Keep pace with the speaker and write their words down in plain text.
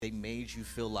they made you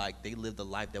feel like they lived a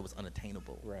life that was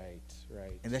unattainable. Right.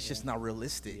 And that's just not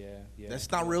realistic. Yeah. That's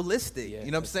not realistic. Yeah,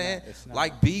 You know what I'm it's saying? not, it's not.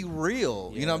 Like, be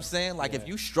real. You know what I'm saying? Like, if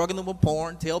you struggling with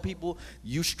porn, tell people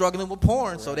you struggling with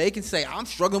porn so they can say, I'm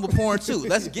struggling with porn too.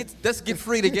 Let's get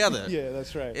free together. Yeah,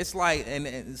 that's right. It's like,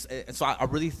 and so I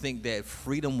really think that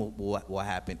freedom will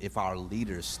happen if our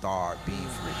leaders start being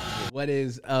free. What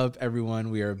is up,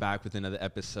 everyone? We are back with another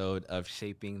episode of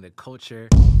Shaping the Culture.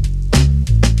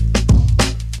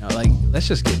 Let's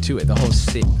just get to it. The whole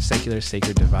secular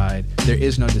sacred divide. There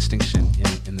is no distinction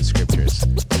in the scriptures.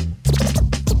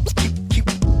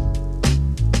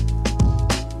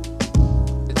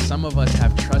 Some of us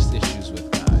have trust issues with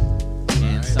God,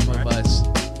 and some of us,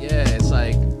 it's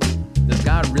like, does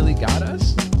God really got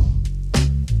us?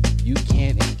 You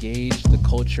can't engage the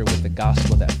culture with the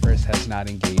gospel that first has not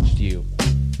engaged you.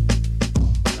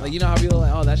 Like, you know how people are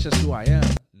like, oh, that's just who I am.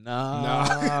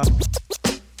 Nah.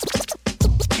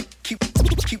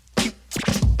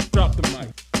 Drop the mic.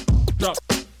 Drop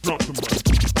the mic.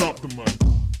 Drop the mic.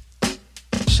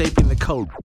 Shaping the code.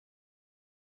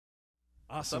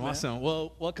 Awesome.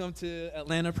 Well, welcome to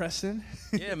Atlanta, Preston.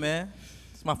 Yeah, man.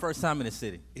 It's my first time in the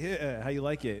city. Yeah, how you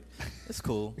like it? It's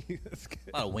cool. That's good.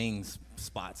 A lot of wings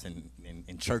spots and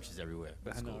churches everywhere.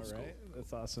 That's I know, cool. It's right? cool.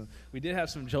 That's awesome. We did have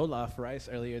some jollof rice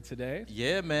earlier today.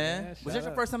 Yeah, man. Yeah, Was this shout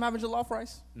your out. first time having jollof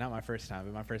rice? Not my first time,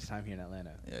 but my first time here in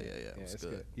Atlanta. Yeah. It was it's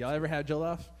good. Y'all ever had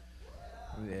jollof?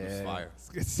 Yeah, It was fire.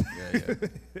 It's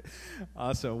good. Yeah.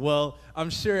 Awesome. Well, I'm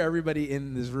sure everybody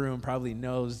in this room probably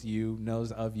knows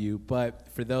of you, but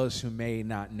for those who may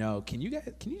not know, can you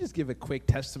just give a quick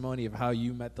testimony of how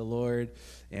you met the Lord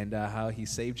and how He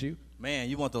saved you? Man,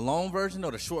 you want the long version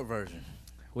or the short version?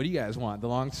 What do you guys want? The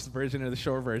long version or the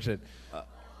short version?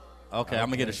 Okay, I'm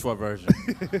gonna get a short version.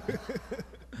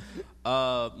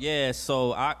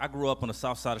 So I grew up on the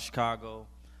south side of Chicago.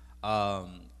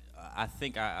 I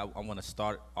think I want to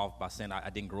start off by saying I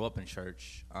didn't grow up in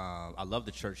church. I love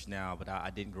the church now, but I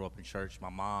didn't grow up in church. My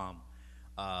mom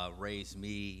raised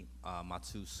me, my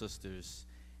two sisters,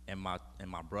 and my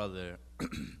brother.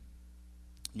 And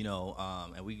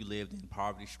we lived in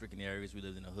poverty-stricken areas. We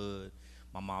lived in the hood.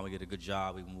 My mom would get a good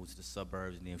job. We would move to the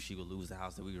suburbs, and then she would lose the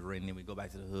house that we were renting, and we'd go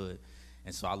back to the hood.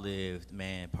 And so I lived,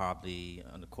 probably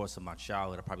in the course of my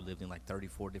childhood, I probably lived in like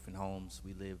 34 different homes.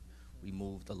 We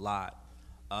moved a lot.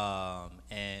 The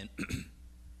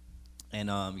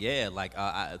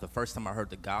first time I heard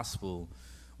the gospel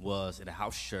was at a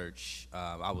house church.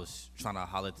 I was trying to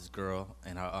holler at this girl,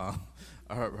 and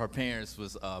her parents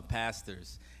was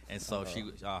pastors, and so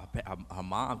her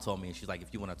mom told me, and she's like,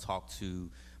 if you want to talk to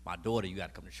my daughter, you got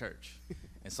to come to church.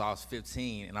 And so I was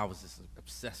 15, and I was just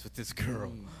obsessed with this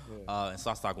girl. And so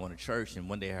I started going to church, and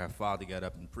one day her father got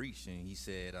up and preached, and he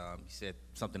said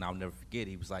something I'll never forget.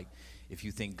 He was like, if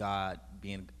you think God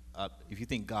being a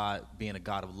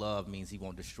God of love means He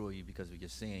won't destroy you because of your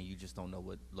sin, you just don't know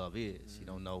what love is. You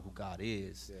don't know who God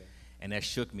is. Yeah. And that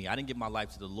shook me. I didn't give my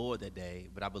life to the Lord that day,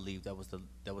 but I believe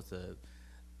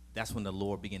that's when the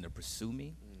Lord began to pursue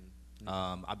me.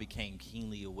 I became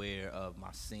keenly aware of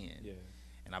my sin. Yeah.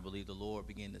 And I believe the Lord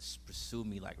began to pursue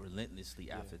me like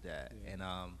relentlessly after that. Yeah. And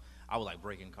I would like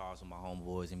break in cars with my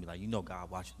homeboys and be like,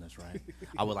 God watching us, right?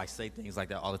 I would like say things like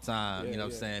that all the time, what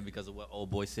I'm saying, because of what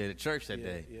old boy said at church that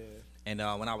day. Yeah. And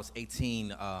when I was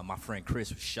 18, my friend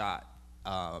Chris was shot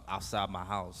outside my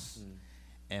house.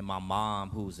 And my mom,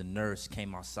 who was a nurse,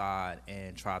 came outside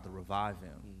and tried to revive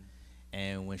him.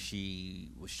 And when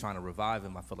she was trying to revive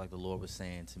him, I felt like the Lord was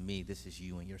saying to me, this is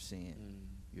you and your sin.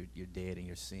 You're dead in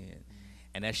your sin.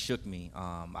 And that shook me.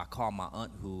 I called my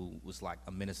aunt, who was like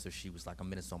a minister. She was like a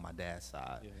minister on my dad's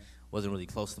side. Yeah. Wasn't really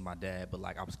close to my dad, but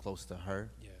like I was close to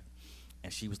her. Yeah.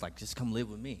 And she was like, just come live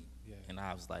with me. Yeah. And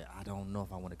I was like, I don't know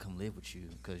if I want to come live with you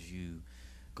because you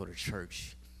go to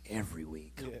church every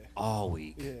week, all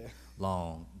week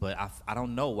long. But I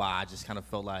don't know why. I just kind of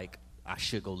felt like I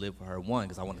should go live with her. One,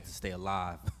 because I wanted to stay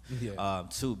alive.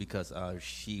 Two, because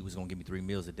she was going to give me 3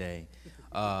 meals a day.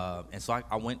 And so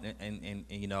I went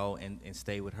and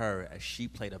stayed with her. She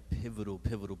played a pivotal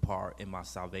part in my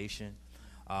salvation.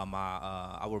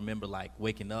 I remember like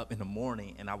waking up in the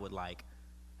morning and I would like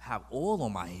have oil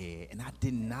on my head, and I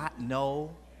did not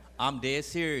know. I'm dead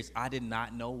serious. I did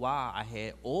not know why I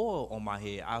had oil on my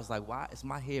head. I was like, why is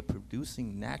my head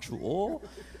producing natural oil?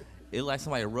 It like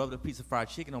somebody rubbed a piece of fried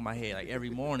chicken on my head like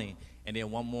every morning. And then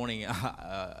one morning,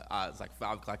 I was like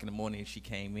 5 o'clock in the morning, and she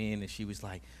came in and she was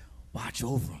like, watch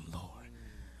over him, Lord.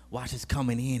 Watch his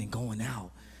coming in and going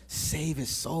out. Save his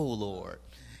soul, Lord.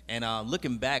 And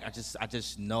looking back, I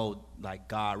just know like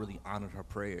God really honored her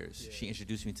prayers. Yeah. She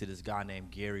introduced me to this guy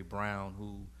named Gary Brown,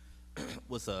 who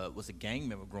was a gang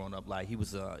member growing up. Like he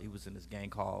was in this gang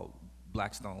called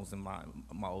Blackstones in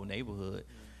my old neighborhood.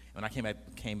 When I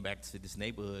came back to this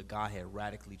neighborhood, God had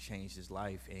radically changed his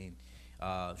life, and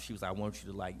she was like, I want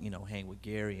you to, like, hang with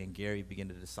Gary, and Gary began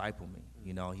to disciple me.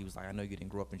 He was like, I know you didn't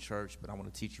grow up in church, but I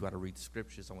want to teach you how to read the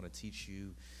scriptures. I want to teach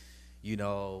you,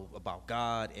 about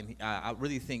God. And I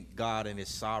really think God in his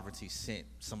sovereignty sent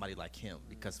somebody like him,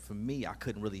 because for me, I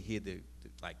couldn't really hear the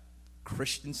like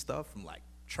Christian stuff from like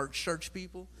church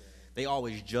people. They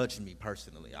always judged me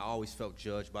personally. I always felt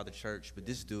judged by the church. But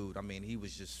this dude, I mean,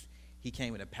 he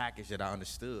came in a package that I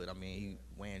understood. I mean, he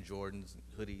wearing Jordans and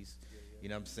hoodies, you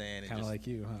know what I'm saying? Kind of like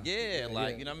you, huh? Yeah,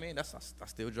 like, you know what I mean? I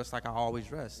still dress like I always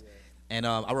dress. And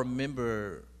I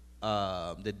remember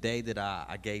the day that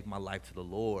I gave my life to the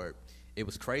Lord. It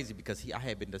was crazy because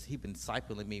he'd been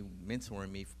discipling me,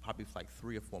 mentoring me probably for like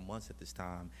 3 or 4 months at this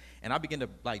time. And I began to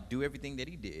like do everything that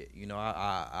he did.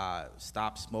 I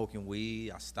stopped smoking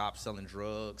weed. I stopped selling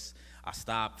drugs. I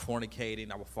stopped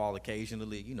fornicating. I would fall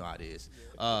occasionally. You know how it is.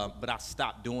 But I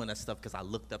stopped doing that stuff because I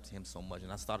looked up to him so much.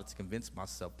 And I started to convince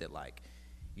myself that, like,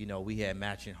 we had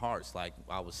matching hearts. Like,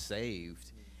 I was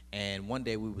saved. And one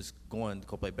day we was going to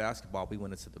go play basketball. We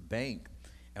went into the bank.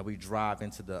 And we drive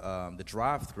into the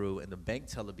drive-through, and the bank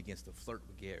teller begins to flirt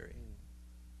with Gary.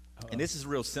 And this is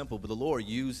real simple, but the Lord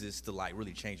used this to like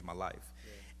really change my life.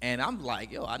 And I'm like,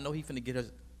 yo, I know he finna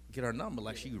get her number.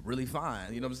 Like, she really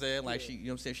fine. You know what I'm saying? Like,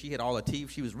 she had all her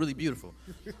teeth. She was really beautiful.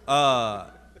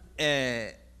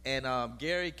 And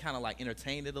Gary kind of like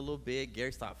entertained it a little bit.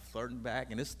 Gary started flirting back,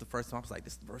 and this is the first time I was like,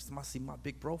 this is the first time I see my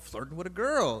big bro flirting with a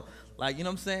girl. Like, you know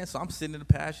what I'm saying? So I'm sitting in the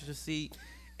passenger seat.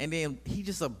 And then he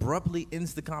just abruptly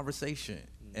ends the conversation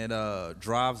and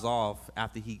drives off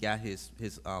after he got his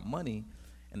money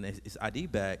and his ID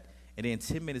back. And then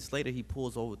 10 minutes later, he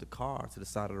pulls over the car to the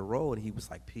side of the road, and he was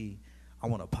like, P, I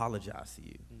want to apologize to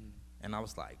you. And I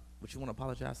was like, what you want to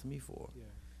apologize to me for? Yeah.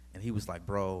 And he was like,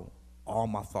 bro, all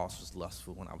my thoughts was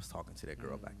lustful when I was talking to that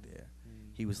girl back there.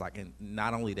 He was like, and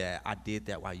not only that, I did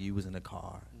that while you was in the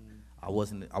car. I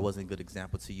wasn't a good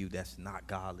example to you. That's not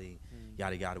godly.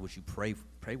 Yada yada. Would you pray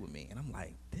with me? And I'm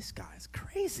like, this guy is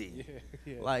crazy.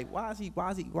 Like, why is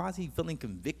he feeling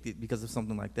convicted because of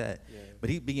something like that? But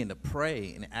he began to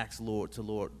pray and ask the Lord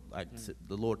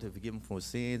to forgive him for his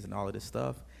sins and all of this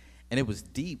stuff. And it was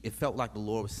deep. It felt like the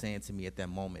Lord was saying to me at that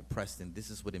moment, Preston,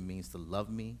 this is what it means to love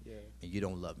me, and you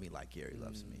don't love me like Gary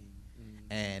loves me.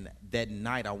 And that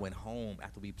night I went home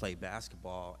after we played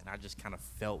basketball, and I just kind of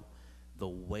felt the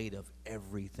weight of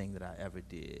everything that I ever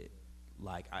did.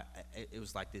 Like, it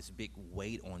was like this big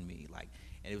weight on me. Like,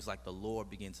 and it was like the Lord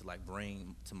began to like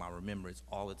bring to my remembrance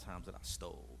all the times that I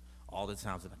stole, all the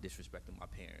times that I disrespected my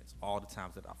parents, all the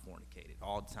times that I fornicated,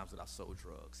 all the times that I sold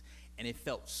drugs. And it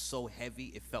felt so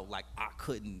heavy. It felt like I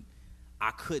couldn't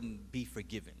be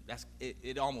forgiven.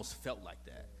 It almost felt like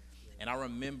that. And I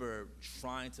remember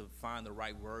trying to find the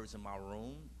right words in my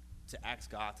room to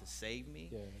ask God to save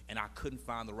me, and I couldn't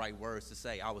find the right words to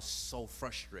say. I was so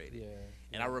frustrated.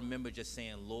 And I remember just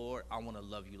saying, Lord, I want to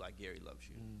love you like Gary loves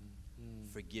you.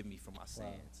 Forgive me for my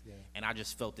sins. And I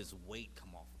just felt this weight come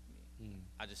off of me.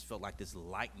 I just felt like this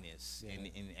lightness,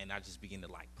 and I just began to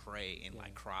like pray and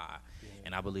like cry.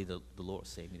 And I believe the Lord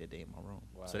saved me that day in my room.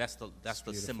 So that's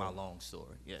the semi-long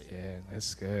story. Yeah,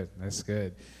 that's good. That's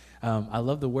good. I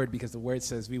love the word, because the word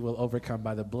says we will overcome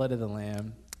by the blood of the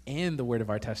Lamb and the word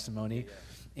of our testimony.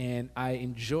 And I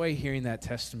enjoy hearing that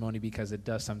testimony because it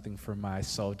does something for my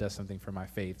soul, does something for my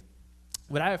faith.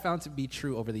 What I have found to be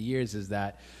true over the years is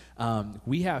that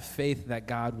we have faith that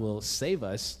God will save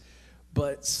us,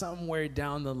 but somewhere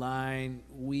down the line,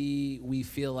 we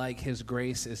feel like his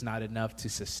grace is not enough to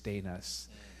sustain us.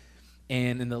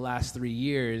 And in the last 3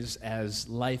 years, as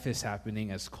life is happening,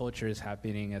 as culture is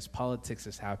happening, as politics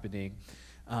is happening,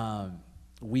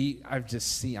 I've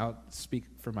just seen, I'll speak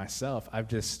for myself,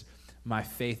 my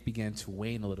faith began to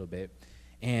wane a little bit.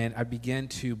 And I began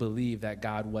to believe that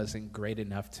God wasn't great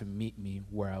enough to meet me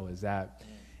where I was at.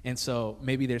 And so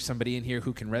maybe there's somebody in here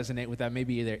who can resonate with that.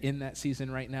 Maybe they're in that season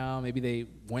right now. Maybe they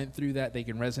went through that. They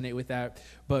can resonate with that.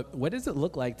 But what does it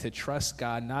look like to trust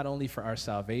God not only for our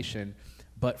salvation,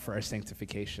 but for our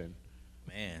sanctification?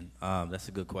 Man, that's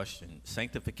a good question.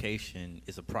 Sanctification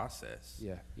is a process.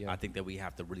 I think that we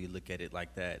have to really look at it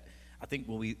like that. I think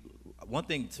one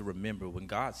thing to remember, when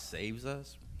God saves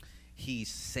us, he's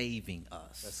saving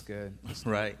us. That's good.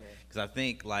 Right? Because I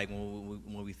think like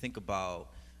when we think about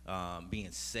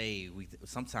being saved,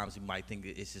 sometimes we might think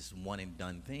it's just one and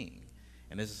done thing.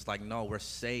 And it's just like, no, we're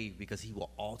saved because he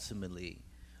will ultimately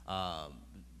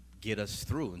get us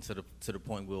through and to the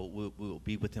point we'll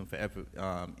be with him forever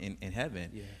in heaven.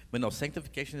 Yeah. But no,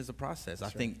 sanctification is a process.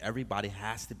 That's I think everybody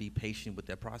has to be patient with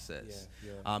that process,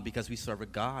 because we serve a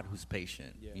God who's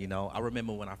patient. Yeah. You know, I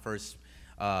remember when I first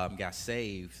got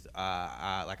saved,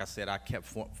 like I said, I kept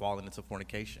falling into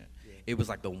fornication. Yeah. It was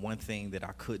like the one thing that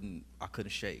I couldn't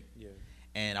shake. Yeah.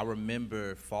 And I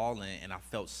remember falling, and I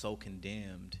felt so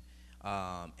condemned,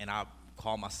 and I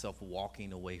call myself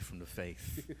walking away from the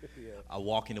faith.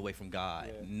 Walking away from God,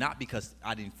 not because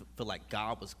I didn't feel like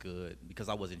God was good, because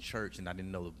I was in church and I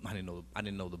didn't know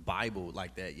the Bible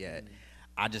like that yet.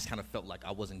 I just kind of felt like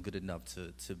I wasn't good enough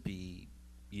to be,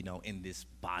 you know, in this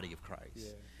body of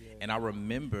Christ. And I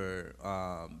remember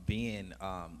being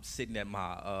sitting at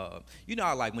my, you know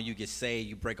how like when you get saved,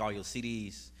 you break all your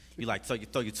CDs. You like so you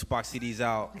throw your Tupac CDs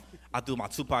out. I threw my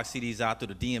Tupac CDs out,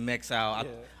 threw the DMX out.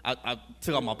 I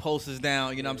took all my posters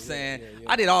down. You know what I'm saying?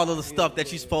 I did all of the stuff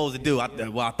that you're supposed to do. I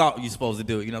thought you were supposed to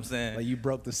do. You know what I'm saying? Like you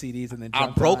broke the CDs and then I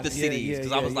broke the CDs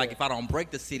because I was like, if I don't break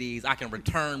the CDs, I can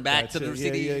return back to the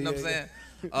CDs. You know what I'm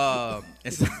saying?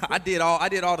 And so I did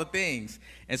all the things.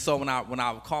 And so when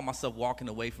I call myself walking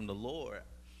away from the Lord,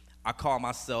 I call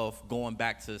myself going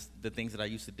back to the things that I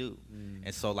used to do.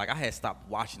 And so, like, I had stopped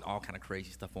watching all kind of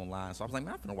crazy stuff online. So I was like,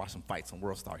 man, I'm going to watch some fights on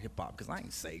World Star Hip Hop because I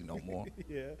ain't saved no more.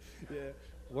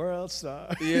 World Star.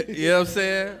 You know what I'm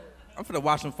saying? I'm finna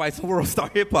watch some fights on World Star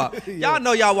Hip Hop. Y'all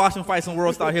know y'all watching fights on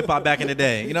World Star Hip Hop back in the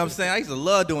day. You know what I'm saying? I used to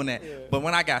love doing that. But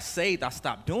when I got saved, I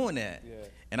stopped doing that.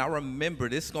 And I remember,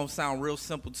 this is going to sound real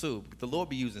simple too. The Lord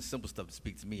be using simple stuff to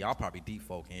speak to me. Y'all probably deep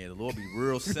folk in here. The Lord be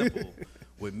real simple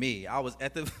with me. I was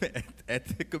at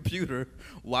the computer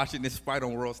watching this fight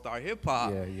on World Star Hip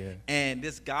Hop. And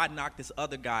this guy knocked this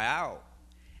other guy out.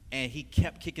 And he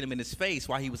kept kicking him in his face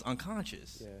while he was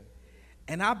unconscious.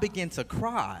 And I began to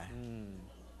cry.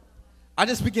 I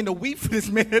just began to weep for this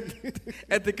man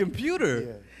at the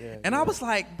computer. And I was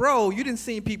like, bro, you didn't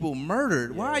see people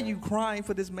murdered. Why are you crying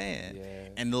for this man?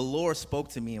 And the Lord spoke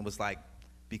to me and was like,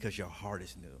 because your heart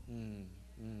is new.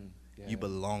 You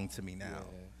belong to me now.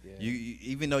 You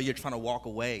even though you're trying to walk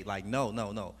away, like, no.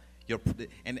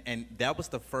 And that was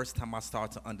the first time I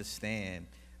started to understand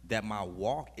that my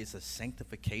walk is a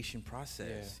sanctification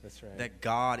process. That's right. That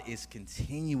God is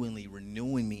continually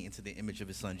renewing me into the image of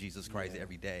his son, Jesus Christ,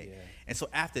 every day. And so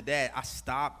after that, I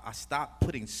stopped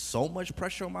putting so much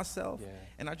pressure on myself.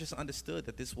 And I just understood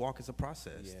that this walk is a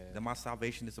process, that my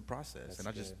salvation is a process.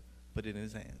 I just put it in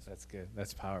his hands. That's good.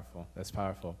 That's powerful. That's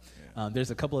powerful.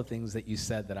 There's a couple of things that you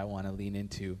said that I want to lean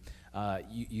into.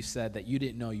 You said that you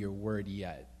didn't know your word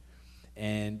yet.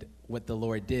 And what the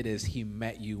Lord did is he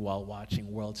met you while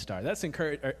watching World Star. That's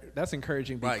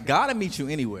encouraging. Right. God will meet you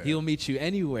anywhere. He'll meet you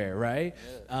anywhere, right?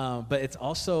 But it's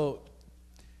also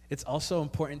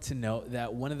important to note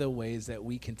that one of the ways that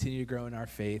we continue to grow in our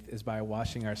faith is by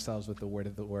washing ourselves with the word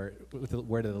of the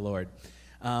Lord.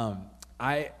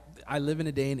 I live in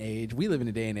a day and age, we live in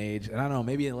a day and age, and I don't know,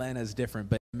 maybe Atlanta is different,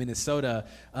 but in Minnesota,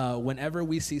 whenever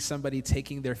we see somebody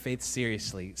taking their faith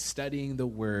seriously, studying the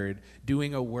word,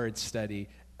 doing a word study,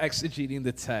 exegeting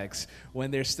the text, when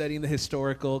they're studying the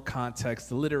historical context,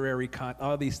 the literary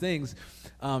all these things,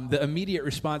 the immediate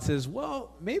response is,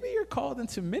 well, maybe you're called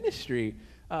into ministry.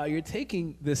 You're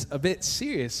taking this a bit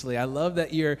seriously. I love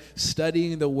that you're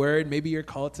studying the word. Maybe you're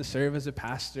called to serve as a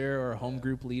pastor or a home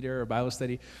group leader or Bible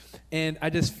study. And I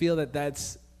just feel that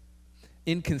that's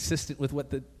inconsistent with what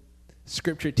the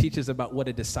scripture teaches about what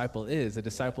a disciple is. A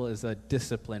disciple is a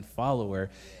disciplined follower.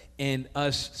 And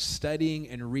us studying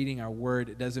and reading our word,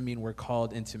 it doesn't mean we're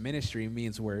called into ministry. It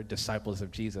means we're disciples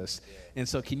of Jesus. And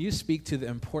so can you speak to the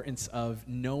importance of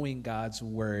knowing God's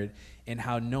word and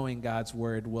how knowing God's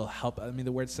word will help? I mean,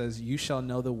 the word says, you shall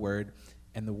know the word,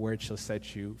 and the word shall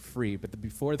set you free. But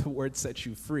before the word sets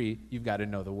you free, you've got to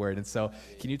know the word. And so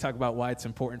can you talk about why it's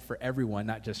important for everyone,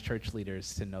 not just church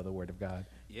leaders, to know the word of God?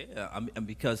 Yeah,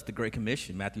 because the Great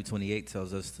Commission, Matthew 28,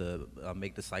 tells us to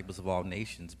make disciples of all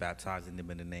nations, baptizing them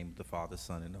in the name of the Father,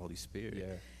 Son, and the Holy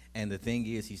Spirit. And the thing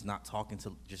is, he's not talking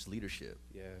to just leadership.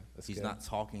 He's not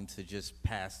talking to just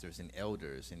pastors and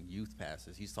elders and youth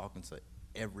pastors. He's talking to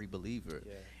every believer.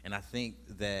 And I think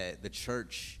that the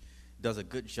church does a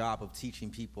good job of teaching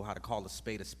people how to call a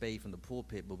spade from the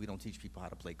pulpit, but we don't teach people how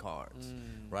to play cards,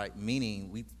 right?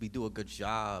 Meaning we do a good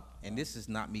job, and this is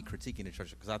not me critiquing the church,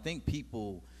 because I think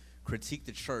people critique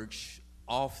the church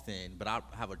often, but I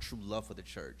have a true love for the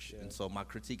church, and so my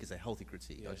critique is a healthy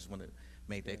critique. I just want to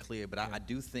make that clear, but I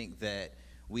do think that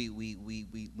we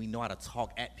know how to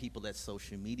talk at people at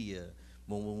social media,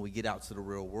 but when we get out to the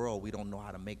real world, we don't know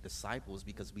how to make disciples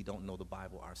because we don't know the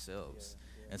Bible ourselves.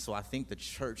 And so I think the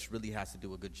church really has to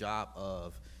do a good job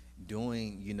of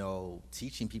doing,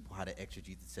 teaching people how to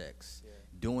exegete the text,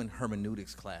 doing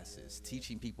hermeneutics classes,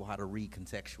 teaching people how to read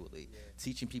contextually,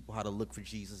 teaching people how to look for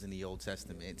Jesus in the Old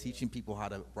Testament, teaching people how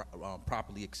to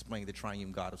properly explain the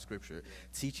triune God of Scripture,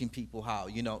 teaching people how,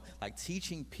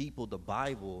 teaching people the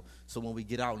Bible, so when we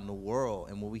get out in the world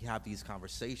and when we have these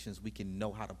conversations, we can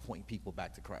know how to point people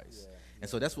back to Christ. And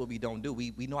so that's what we don't do.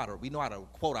 We know how to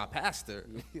quote our pastor,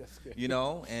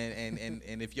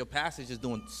 and if your pastor is just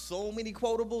doing so many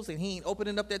quotables and he ain't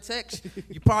opening up that text,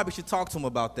 you probably should talk to him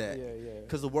about that.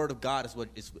 Because the word of God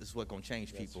is what gonna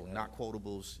change people, not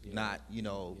quotables, not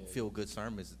feel good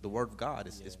sermons. The word of God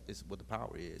is what the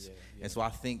power is. And so I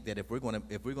think that if we're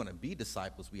gonna be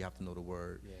disciples, we have to know the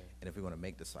word, and if we're gonna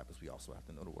make disciples, we also have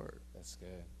to know the word. That's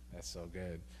good. That's so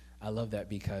good. I love that,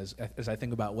 because as I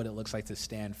think about what it looks like to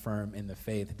stand firm in the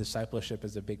faith, discipleship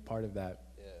is a big part of that.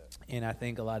 And I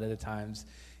think a lot of the times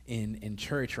in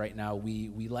church right now,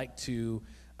 we like to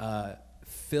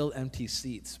fill empty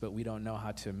seats, but we don't know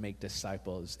how to make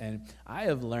disciples. And I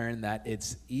have learned that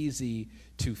it's easy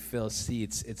to fill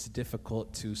seats. It's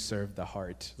difficult to serve the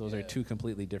heart. Those are two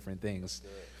completely different things.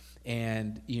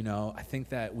 And, I think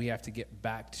that we have to get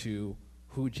back to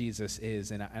who Jesus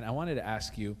is. And I wanted to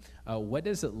ask you, what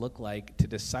does it look like to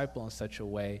disciple in such a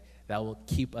way that will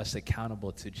keep us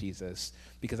accountable to Jesus?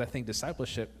 Because I think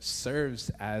discipleship serves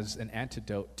as an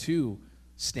antidote to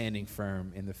standing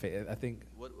firm in the faith. I think.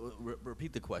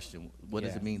 Repeat the question. What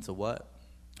does it mean to what?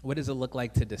 What does it look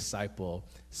like to disciple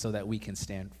so that we can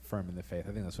stand firm in the faith?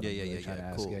 I think that's what I'm really trying to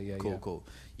ask. Cool.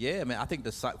 Yeah, man. I think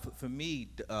for me,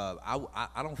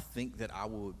 I don't think that I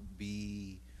would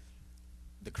be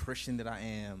the Christian that I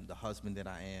am, the husband that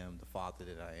I am, the father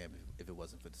that I am, if it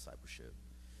wasn't for discipleship.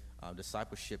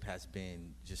 Discipleship has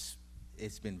been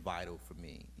it's been vital for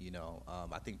me.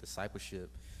 I think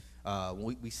discipleship,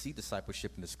 when we see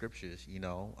discipleship in the scriptures,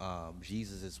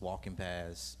 Jesus is walking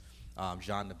past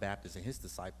John the Baptist and his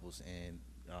disciples, and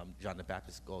John the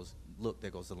Baptist goes, "Look, there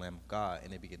goes the Lamb of God,"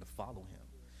 and they begin to follow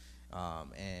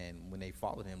him. And when they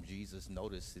followed him, Jesus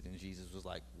noticed it, and Jesus was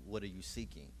like, "What are you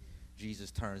seeking?"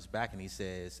 Jesus turns back and he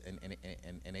says,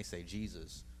 and they say,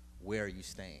 "Jesus, where are you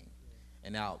staying?"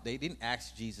 And now they didn't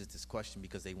ask Jesus this question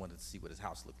because they wanted to see what his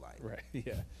house looked like. Right.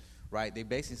 Yeah. Right. They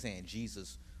basically saying,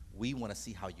 "Jesus, we want to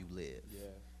see how you live." Yeah.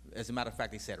 As a matter of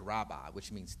fact, they said "Rabbi,"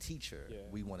 which means teacher. Yeah.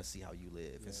 We want to see how you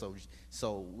live. Yeah. And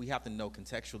so we have to know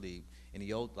contextually in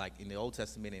the Old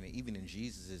Testament and even in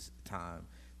Jesus' time,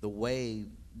 the way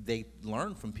they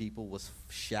learned from people was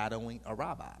shadowing a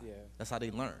rabbi. Yeah. That's how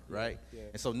they learned, right? Yeah.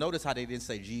 And so notice how they didn't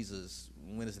say, "Jesus,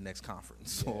 when is the next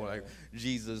conference?" Or like,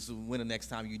 "Jesus, when the next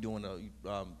time you're doing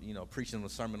preaching a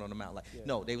sermon on the mount?"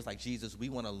 No, they was like, "Jesus, we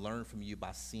want to learn from you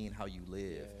by seeing how you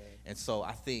live." And so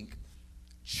I think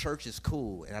church is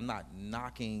cool, and I'm not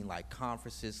knocking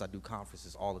conferences. I do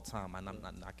conferences all the time. I'm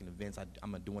not knocking events.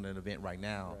 I'm doing an event right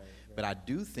now, but I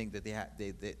do think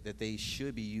that they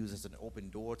should be used as an open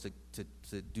door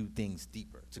to do things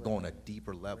deeper, to go on a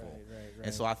deeper level.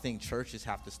 And so I think churches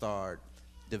have to start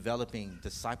developing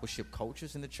discipleship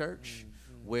cultures in the church,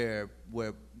 where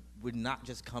we're not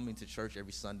just coming to church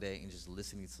every Sunday and just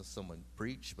listening to someone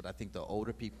preach, but I think the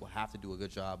older people have to do a good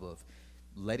job of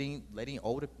letting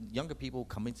younger people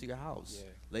come into your house,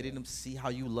 letting them see how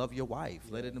you love your wife,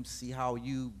 letting them see how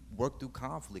you work through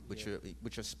conflict with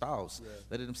your spouse,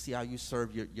 letting them see how you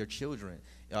serve your children.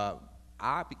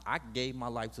 I gave my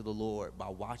life to the Lord by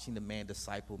watching the man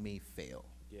disciple me fail.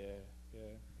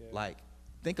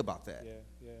 Think about that.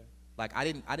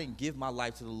 I didn't give my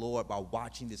life to the Lord by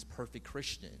watching this perfect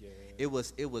Christian. It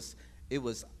was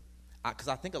because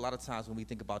I think a lot of times when we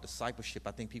think about discipleship,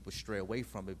 I think people stray away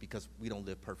from it because we don't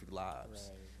live perfect lives.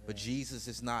 But Jesus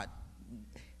is not,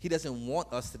 he doesn't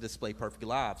want us to display perfect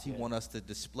lives. He wants us to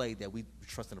display that we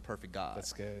trust in a perfect God.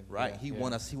 That's good. Right? He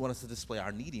wants us to display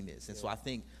our neediness. And so I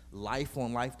think life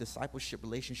on life discipleship,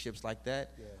 relationships like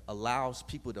that allows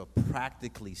people to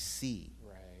practically see.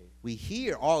 We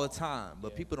hear all the time,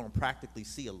 but people don't practically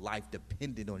see a life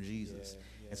dependent on Jesus.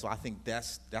 And so I think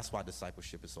that's why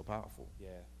discipleship is so powerful.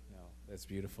 That's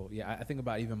beautiful. Yeah, I think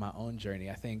about even my own journey.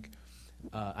 I think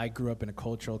I grew up in a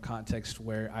cultural context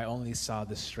where I only saw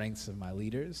the strengths of my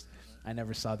leaders. I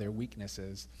never saw their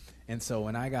weaknesses. And so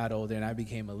when I got older and I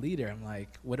became a leader, I'm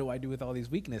like, what do I do with all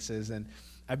these weaknesses? And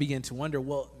I began to wonder,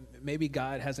 well, maybe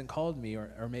God hasn't called me,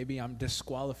 or maybe I'm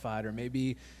disqualified, or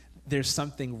maybe there's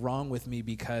something wrong with me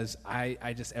because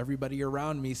I just, everybody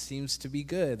around me seems to be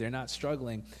good. They're not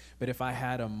struggling. But if I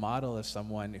had a model of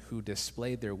someone who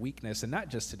displayed their weakness, and not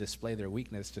just to display their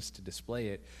weakness, just to display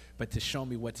it, but to show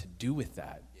me what to do with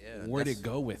that, where to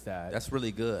go with that. That's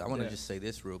really good. I want to just say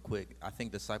this real quick. I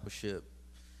think discipleship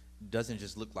doesn't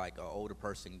just look like an older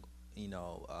person,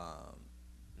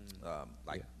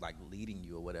 like leading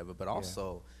you or whatever, but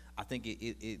also I think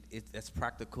it's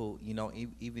practical,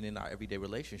 even in our everyday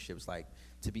relationships. Like,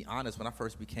 to be honest, when I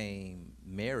first became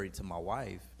married to my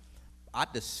wife, I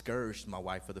discouraged my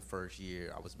wife for the first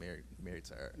year I was married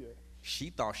to her. Yeah. She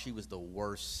thought she was the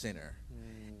worst sinner.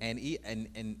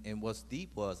 And what's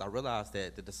deep was I realized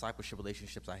that the discipleship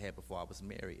relationships I had before I was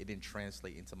married, it didn't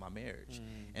translate into my marriage.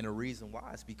 And the reason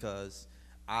why is because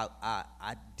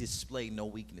I displayed no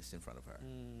weakness in front of her.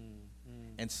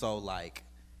 And so, like,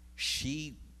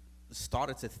 she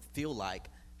started to feel like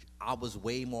I was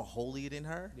way more holy than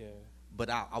her, but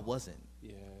I wasn't.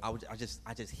 I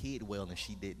just hid well and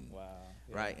she didn't. Wow.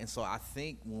 Right? And so I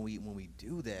think when we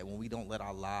do that, when we don't let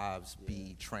our lives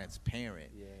be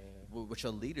transparent, what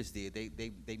your leaders did,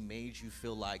 they made you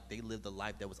feel like they lived a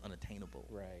life that was unattainable.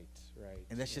 Right.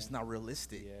 And that's just not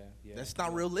realistic. That's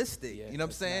not realistic. You know what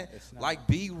I'm saying? Like,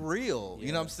 be real.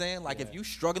 You know what I'm saying? Like, if you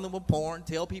struggling with porn,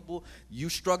 tell people you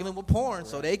struggling with porn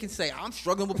so they can say, I'm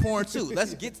struggling with porn too.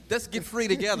 Let's get free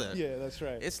together. Yeah, that's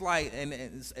right. It's like,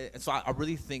 and so I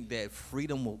really think that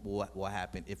freedom will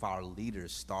happen if our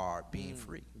leaders start being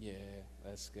free. Yeah,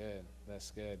 that's good.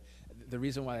 That's good. The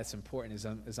reason why that's important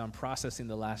is I'm processing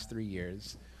the last 3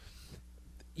 years.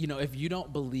 If you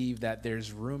don't believe that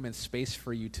there's room and space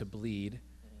for you to bleed,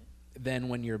 then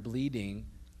when you're bleeding,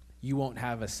 you won't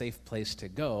have a safe place to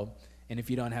go. And if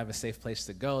you don't have a safe place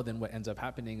to go, then what ends up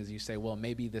happening is you say, well,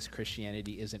 maybe this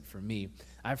Christianity isn't for me.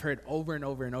 I've heard over and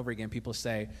over and over again people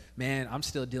say, man, I'm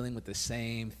still dealing with the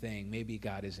same thing. Maybe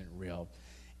God isn't real.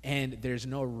 And there's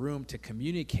no room to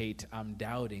communicate I'm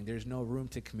doubting. There's no room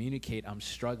to communicate I'm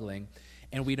struggling.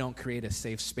 And we don't create a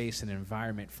safe space and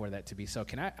environment for that to be so.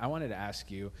 I wanted to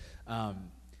ask you,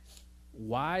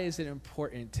 why is it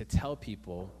important to tell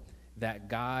people that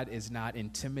God is not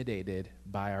intimidated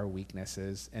by our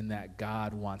weaknesses and that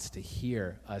God wants to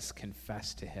hear us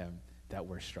confess to him that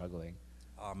we're struggling?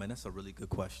 Oh, man, that's a really good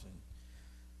question.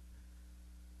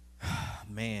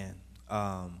 Man,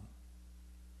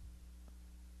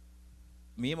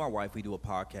 me and my wife, we do a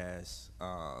podcast,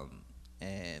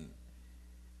 and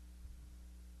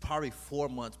probably 4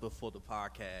 months before the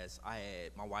podcast,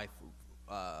 my wife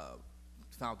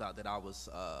found out that I was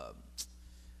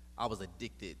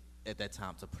addicted at that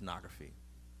time to pornography.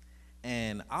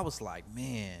 And I was like,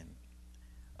 man,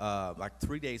 like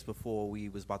 3 days before we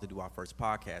was about to do our first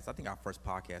podcast, I think our first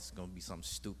podcast is going to be something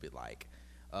stupid like,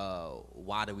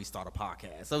 why did we start a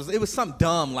podcast? So it was something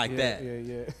dumb like that.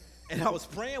 Yeah. And I was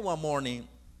praying one morning,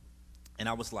 and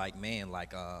I was like, man,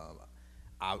 like,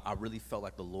 I really felt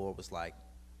like the Lord was like,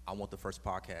 I want the first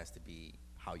podcast to be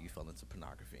how you fell into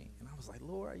pornography. And I was like,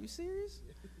 Lord, are you serious?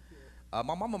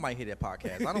 My mama might hear that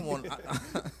podcast. I don't want.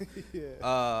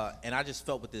 And I just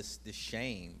felt with this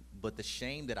shame, but the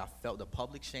shame that I felt, the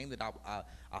public shame that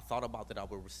I thought about that I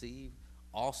would receive,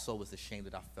 also was the shame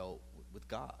that I felt with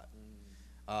God.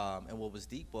 And what was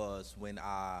deep was when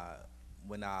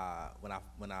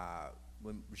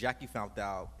Jackie found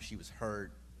out she was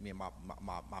hurt. Me and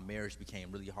my marriage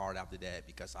became really hard after that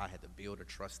because I had to build her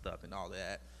trust up and all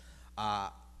that.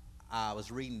 I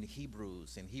was reading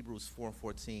Hebrews, and Hebrews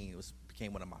 4:14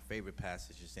 became one of my favorite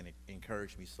passages, and it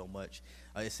encouraged me so much.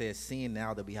 It says, seeing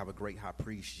now that we have a great high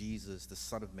priest, Jesus, the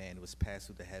Son of Man, who has passed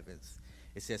through the heavens.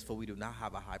 It says, for we do not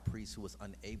have a high priest who is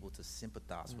unable to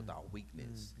sympathize with our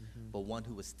weakness, but one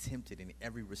who is tempted in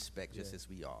every respect just as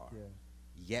we are.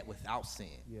 Yet without sin.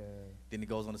 Then it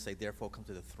goes on to say, therefore come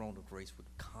to the throne of grace with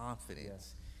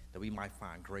confidence that we might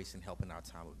find grace and help in our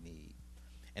time of need.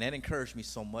 And that encouraged me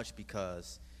so much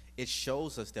because it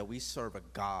shows us that we serve a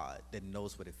God that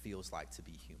knows what it feels like to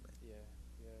be human.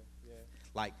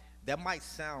 Like, that might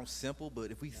sound simple,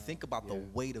 but if we think about the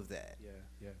weight of that,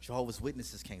 Jehovah's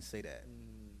Witnesses can't say that.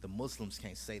 The Muslims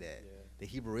can't say that. The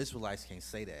Hebrew Israelites can't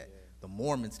say that. The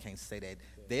Mormons can't say that.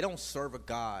 They don't serve a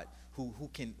God who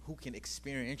can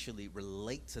experientially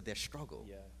relate to their struggle.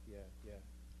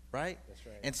 Right? That's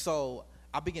right. And so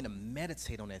I began to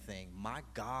meditate on that thing. My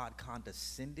God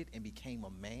condescended and became a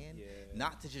man,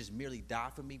 not to just merely die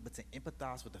for me, but to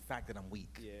empathize with the fact that I'm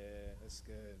weak. Yeah, that's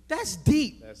good. That's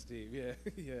deep. That's deep,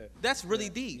 yeah. That's really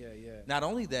deep. Not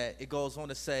only that, it goes on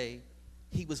to say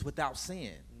he was without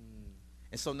sin.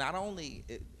 And so not only,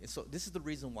 so this is the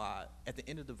reason why at the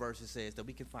end of the verse it says that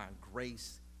we can find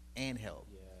grace and help.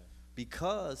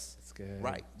 Because,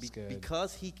 right,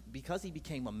 because he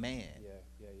became a man.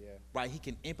 Right, he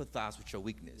can empathize with your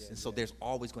weakness. And so there's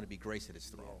always going to be grace at his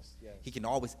throne. He can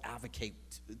always advocate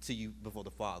to you before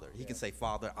the Father. He can say,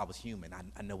 Father, I was human.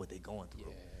 I know what they're going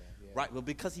through. Right, well,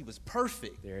 because he was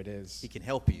perfect, there it is. He can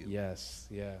help you. Yes,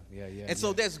 And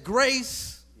so there's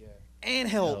grace and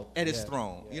help at his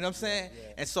throne. Yeah, you know what I'm saying?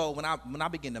 yeah. And so when I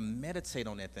began to meditate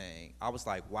on that thing, I was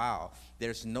like, wow,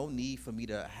 there's no need for me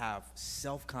to have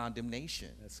self-condemnation.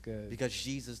 That's good. Because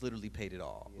Jesus literally paid it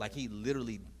all. Like, he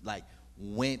literally, like,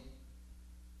 went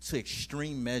to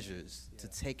extreme measures to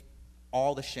take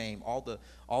all the shame, all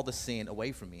the sin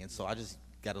away from me. And so I just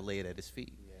got to lay it at his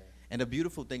feet. Yeah. And the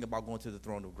beautiful thing about going to the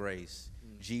throne of grace,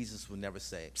 Jesus will never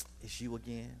say, "It's you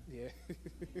again." Yeah.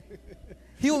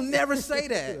 He'll never say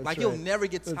that. Like, he'll never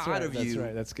get tired of you. That's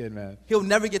right. That's good, man. He'll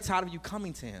never get tired of you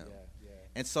coming to him. Yeah.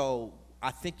 And so I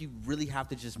think you really have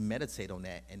to just meditate on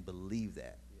that and believe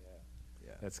that.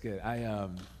 Yeah. That's good. Yeah,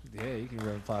 you can give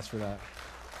an applause for that.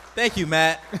 Thank you,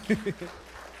 Matt.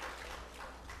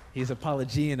 He's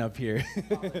apologeeing up here.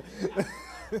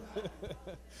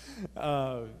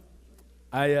 I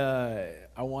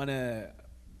want to.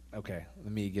 Okay,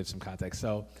 let me give some context.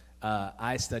 So,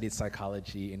 I studied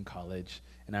psychology in college,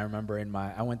 and I remember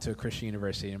I went to a Christian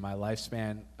university. In my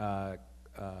lifespan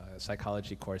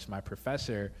psychology course, my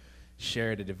professor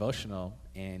shared a devotional,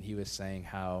 and he was saying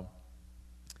how,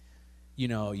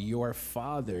 your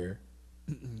father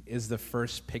is the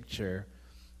first picture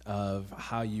of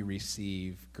how you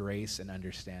receive grace and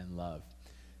understand love.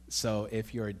 So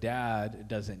if your dad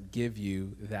doesn't give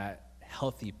you that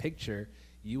healthy picture,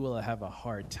 you will have a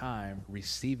hard time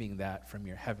receiving that from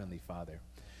your heavenly Father.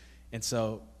 And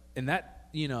so, and that,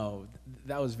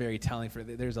 that was very telling.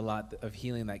 There's a lot of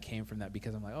healing that came from that,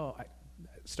 because I'm like,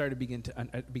 I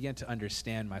began to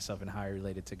understand myself and how I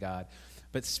related to God.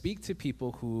 But speak to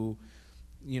people who,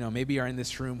 maybe are in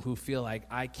this room who feel like,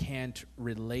 I can't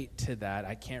relate to that.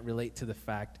 I can't relate to the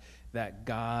fact that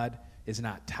God is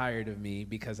not tired of me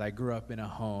because I grew up in a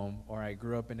home, or I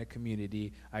grew up in a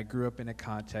community, I grew up in a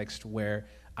context where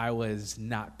I was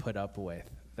not put up with,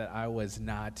 that I was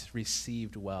not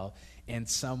received well. And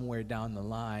somewhere down the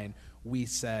line, we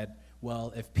said,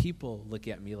 well, if people look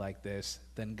at me like this,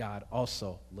 then God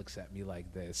also looks at me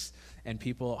like this. And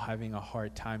people having a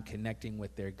hard time connecting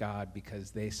with their God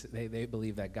because they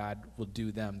believe that God will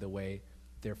do them the way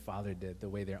their father did, the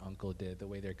way their uncle did, the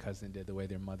way their cousin did, the way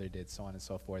their mother did, so on and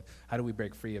so forth. How do we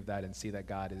break free of that and see that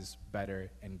God is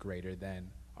better and greater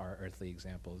than our earthly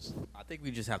examples? I think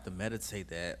we just have to meditate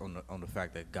that on the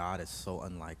fact that God is so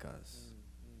unlike us.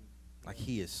 Like,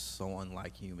 he is so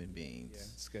unlike human beings.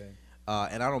 Yeah, it's good.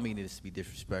 And I don't mean this to be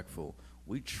disrespectful.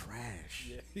 We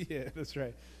trash. Yeah, that's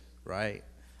right. Right?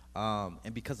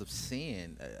 And because of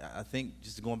sin, I think,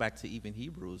 just going back to even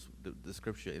Hebrews, the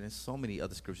scripture, and there's so many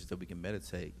other scriptures that we can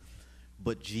meditate,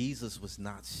 but Jesus was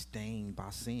not stained by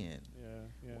sin.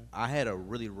 Yeah. I had a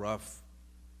really rough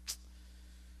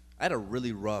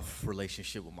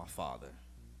relationship with my father.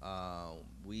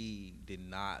 We did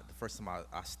not. The first time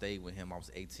I stayed with him, I was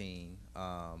 18.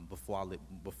 Before I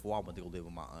went to go live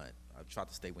with my aunt, I tried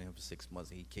to stay with him for 6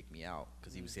 months, and he kicked me out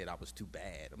because he said I was too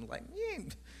bad. I'm like,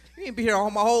 you ain't be here all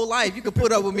my whole life. You can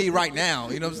put up with me right now.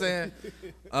 You know what I'm saying?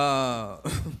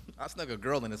 I snuck a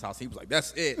girl in his house. He was like,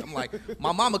 "That's it." I'm like,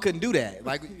 my mama couldn't do that.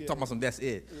 Like, talking about some, that's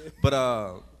it. But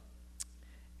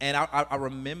and I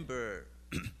remember,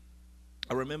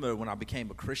 when I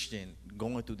became a Christian,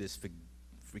 going through this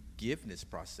forgiveness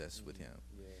process with him.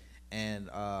 And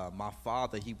my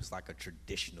father, he was like a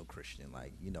traditional Christian.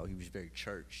 Like, he was very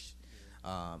church.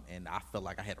 And I felt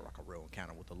like I had like a real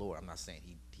encounter with the Lord. I'm not saying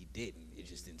he didn't. It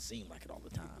just didn't seem like it all the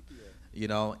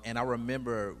time. And I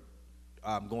remember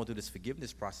going through this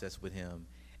forgiveness process with him.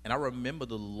 And I remember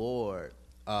the Lord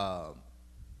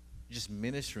just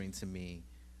ministering to me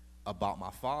about my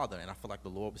father. And I felt like the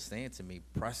Lord was saying to me,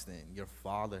 "Preston, your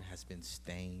father has been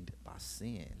stained by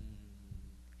sin.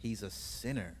 He's a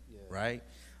sinner," right?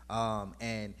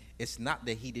 And it's not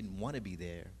that he didn't want to be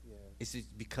there. It's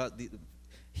just because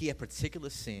he had particular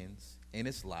sins in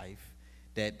his life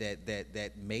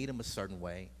that made him a certain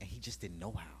way, and he just didn't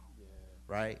know how.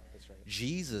 Right? That's right.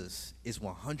 Jesus is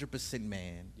 100%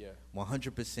 man,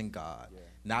 100% God.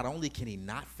 Not only can he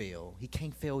not fail, he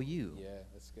can't fail you. Yeah,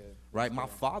 that's good. Right? My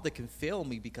father can fail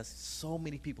me because so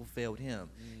many people failed him.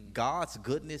 God's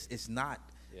goodness is not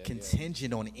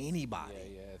contingent on anybody.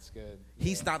 Yeah, it's good.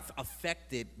 He's not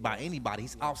affected by anybody.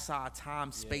 He's outside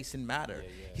time, space, and matter.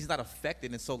 He's not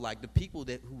affected. And so, like, the people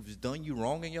who's done you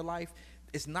wrong in your life,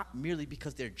 it's not merely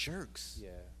because they're jerks.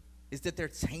 It's that they're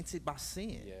tainted by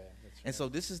sin. And so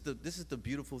this is the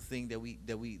beautiful thing that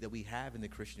we have in the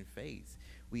Christian faith.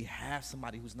 We have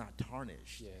somebody who's not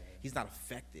tarnished. He's not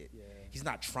affected. He's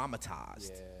not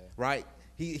traumatized. Right?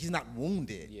 He's not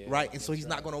wounded, right? And so he's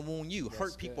not going to wound you.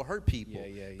 Hurt people.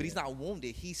 But he's not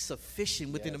wounded. He's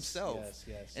sufficient within himself.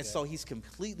 And so he's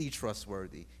completely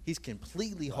trustworthy. He's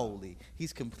completely holy.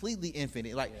 He's completely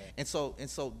infinite. And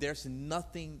so there's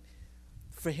nothing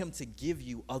for him to give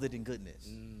you other than goodness.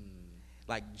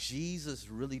 Like, Jesus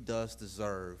really does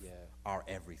deserve our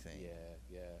everything.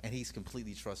 And he's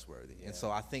completely trustworthy. And so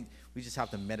I think we just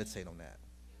have to meditate on that.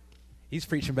 He's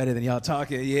preaching better than y'all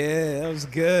talking. Yeah, that was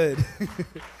good.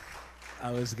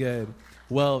 That was good.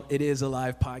 Well, it is a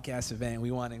live podcast event.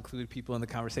 We want to include people in the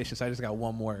conversation. So I just got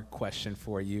one more question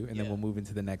for you, and then we'll move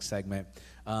into the next segment.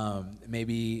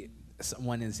 Maybe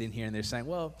someone is in here and they're saying,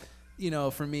 well, you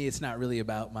know, for me, it's not really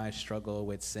about my struggle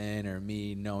with sin or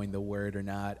me knowing the word or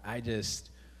not.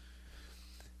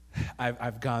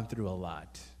 I've gone through a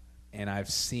lot, and I've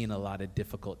seen a lot of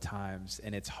difficult times,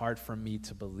 and it's hard for me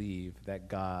to believe that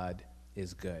God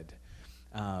is good.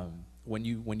 When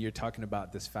you're talking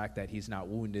about this fact that he's not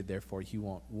wounded, therefore he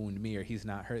won't wound me, or he's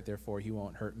not hurt, therefore he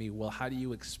won't hurt me, well, how do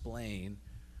you explain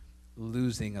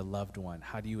losing a loved one?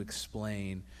 How do you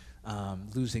explain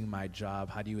losing my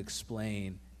job? How do you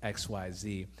explain X, Y,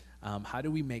 Z? How do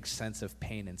we make sense of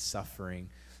pain and suffering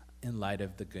in light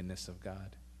of the goodness of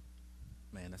God?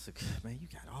 Man, man, you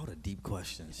got all the deep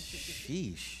questions.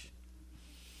 Sheesh.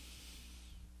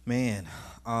 Man,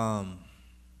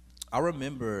 I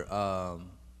remember,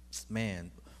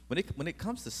 man, when it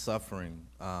comes to suffering,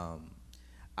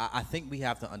 I think we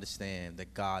have to understand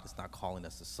that God is not calling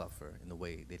us to suffer in the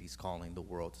way that he's calling the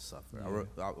world to suffer.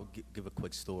 I'll give a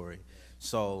quick story.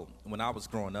 So when I was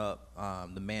growing up,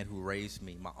 the man who raised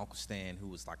me, my Uncle Stan, who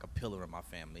was like a pillar in my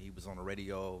family, he was on the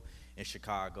radio in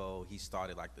Chicago. He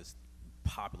started like this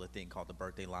popular thing called the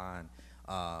birthday line.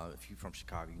 If you're from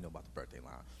Chicago, you know about the birthday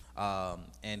line.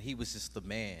 And he was just the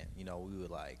man. You know, we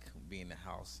would like be in the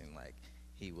house, and like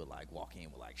he would like walk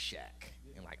in with like Shaq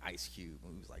and like Ice Cube,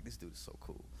 and we was like, this dude is so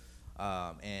cool.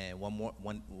 And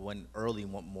one early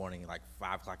one morning, like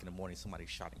 5 o'clock in the morning, somebody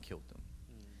shot and killed him.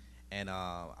 And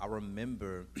I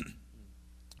remember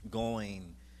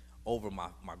going over my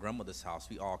grandmother's house.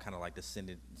 We all kind of like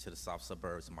descended to the south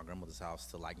suburbs of my grandmother's house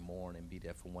to like mourn and be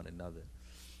there for one another.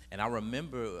 And I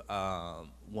remember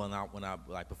when I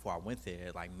like before I went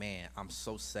there, like, man, I'm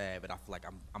so sad, but I feel like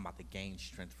I'm about to gain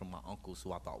strength from my uncles,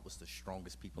 who I thought was the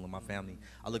strongest people in my family.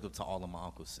 I looked up to all of my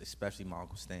uncles, especially my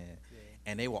Uncle Stan,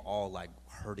 and they were all like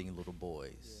hurting little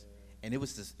boys. And it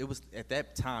was at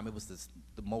that time, it was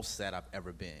the most sad I've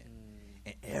ever been.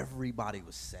 And everybody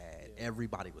was sad.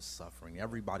 Everybody was suffering.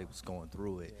 Everybody was going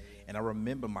through it. And I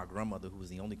remember my grandmother, who was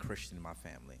the only Christian in my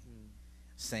family,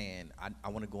 saying, I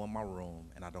want to go in my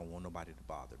room, and I don't want nobody to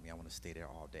bother me. I want to stay there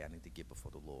all day. I need to get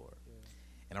before the Lord.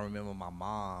 And I remember my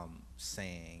mom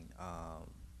saying,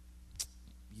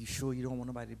 you sure you don't want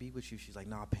nobody to be with you? She's like,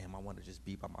 nah, Pam, I want to just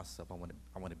be by myself. I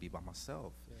want to be by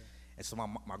myself. And so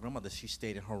my grandmother, she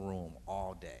stayed in her room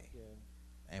all day.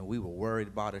 And we were worried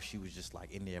about her. She was just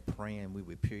like in there praying. We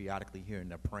would periodically hear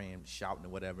her praying, shouting or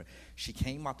whatever. She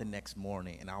came out the next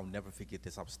morning, and I'll never forget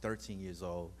this. I was 13 years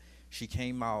old. She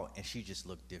came out, and she just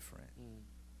looked different.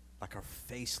 Like her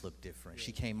face looked different.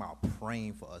 She came out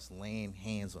praying for us, laying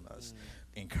hands on us,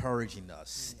 encouraging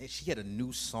us. And she had a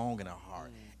new song in her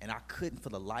heart. And I couldn't for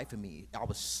the life of me. I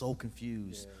was so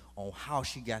confused on how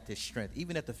she got this strength.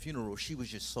 Even at the funeral, she was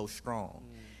just so strong.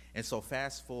 And so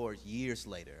fast forward years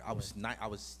later, I was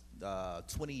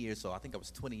 20 years old. I think I was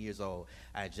 20 years old.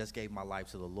 I had just gave my life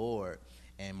to the Lord,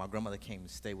 and my grandmother came to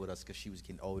stay with us because she was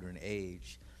getting older in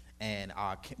age. And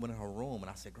I went in her room, and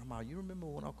I said, Grandma, you remember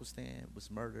when Uncle Stan was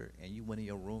murdered, and you went in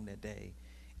your room that day,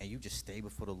 and you just stayed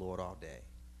before the Lord all day?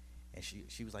 And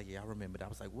she was like, yeah, I remember. I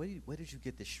was like, where did you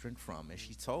get this strength from? And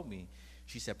she told me,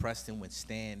 she said, Preston, when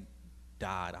Stan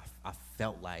died, I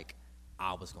felt like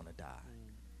I was going to die.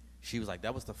 She was like,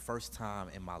 that was the first time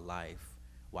in my life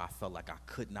where I felt like I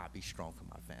could not be strong for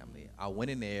my family. I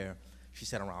went in there, she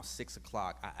said around 6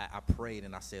 o'clock, I prayed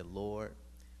and I said, Lord,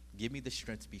 give me the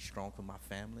strength to be strong for my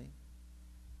family,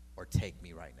 or take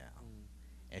me right now.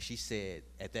 And she said,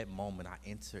 at that moment, I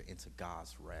entered into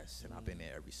God's rest, and I've been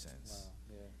there ever since.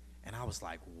 Wow. And I was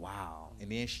like, wow.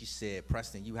 And then she said,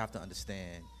 Preston, you have to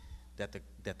understand that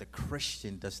the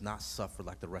Christian does not suffer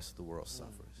like the rest of the world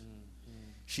suffers.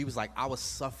 She was like, I was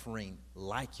suffering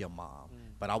like your mom,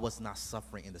 but I was not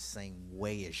suffering in the same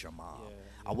way as your mom.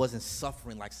 I wasn't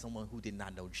suffering like someone who did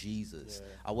not know Jesus.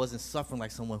 I wasn't suffering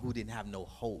like someone who didn't have no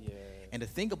hope. And the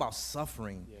thing about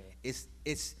suffering is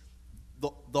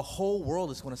the whole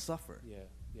world is going to suffer.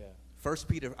 First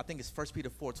Peter, I think it's 1 Peter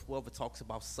 4:12, it talks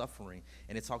about suffering,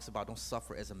 and it talks about don't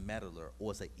suffer as a meddler or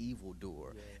as an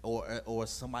evildoer or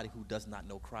somebody who does not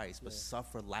know Christ, but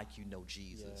suffer like you know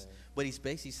Jesus. But he's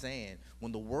basically saying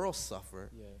when the world suffer,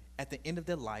 at the end of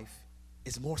their life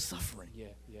is more suffering.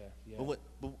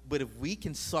 But if we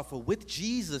can suffer with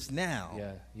Jesus now,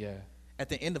 at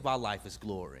the end of our life is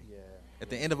glory. At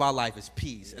the end of our life is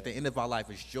peace. At the end of our life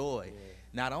is joy.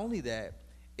 Not only that,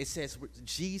 it says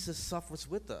Jesus suffers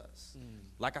with us.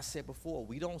 Like I said before,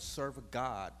 we don't serve a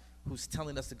God who's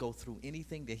telling us to go through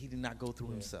anything that he did not go through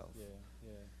himself.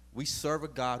 We serve a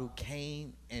God who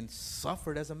came and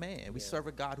suffered as a man. We serve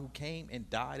a God who came and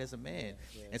died as a man.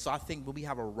 And so I think when we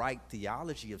have a right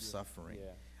theology of suffering,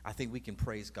 I think we can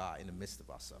praise God in the midst of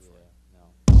our suffering.